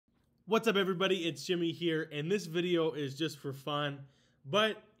What's up, everybody? It's Jimmy here, and this video is just for fun.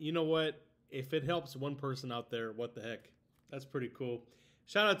 But you know what? If it helps one person out there, what the heck? That's pretty cool.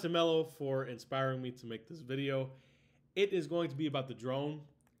 Shout out to Mello for inspiring me to make this video. It is going to be about the drone.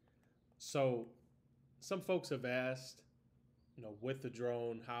 So some folks have asked, with the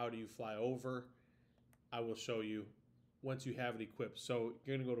drone, how do you fly over? I will show you once you have it equipped. So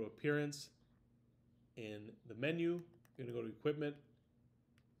you're going to go to Appearance. In the menu, you're going to go to Equipment.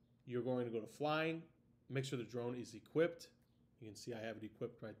 You're going to go to Flying. Make sure the drone is equipped. You can see I have it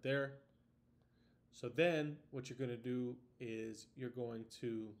equipped right there. So then what you're going to do is you're going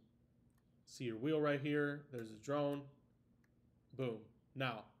to see your wheel right here. There's a drone. Boom.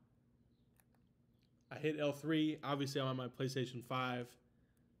 Now, I hit L3. Obviously, I'm on my PlayStation 5.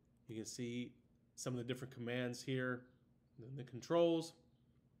 You can see some of the different commands here. And then the controls.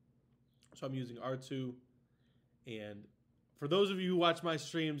 So I'm using R2. And for those of you who watch my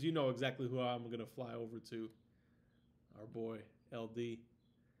streams, you know exactly who I'm going to fly over to. Our boy, LD.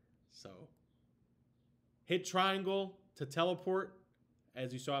 So hit triangle to teleport,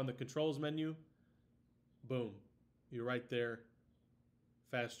 as you saw in the controls menu. Boom. You're right there.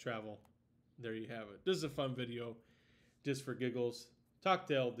 Fast travel. There you have it. This is a fun video, just for giggles. Talk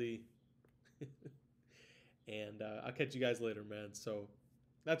to LD. And I'll catch you guys later, man. So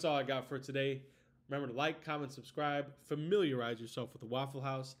that's all I got for today. Remember to like, comment, subscribe, familiarize yourself with the Waffle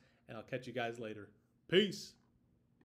House, and I'll catch you guys later. Peace.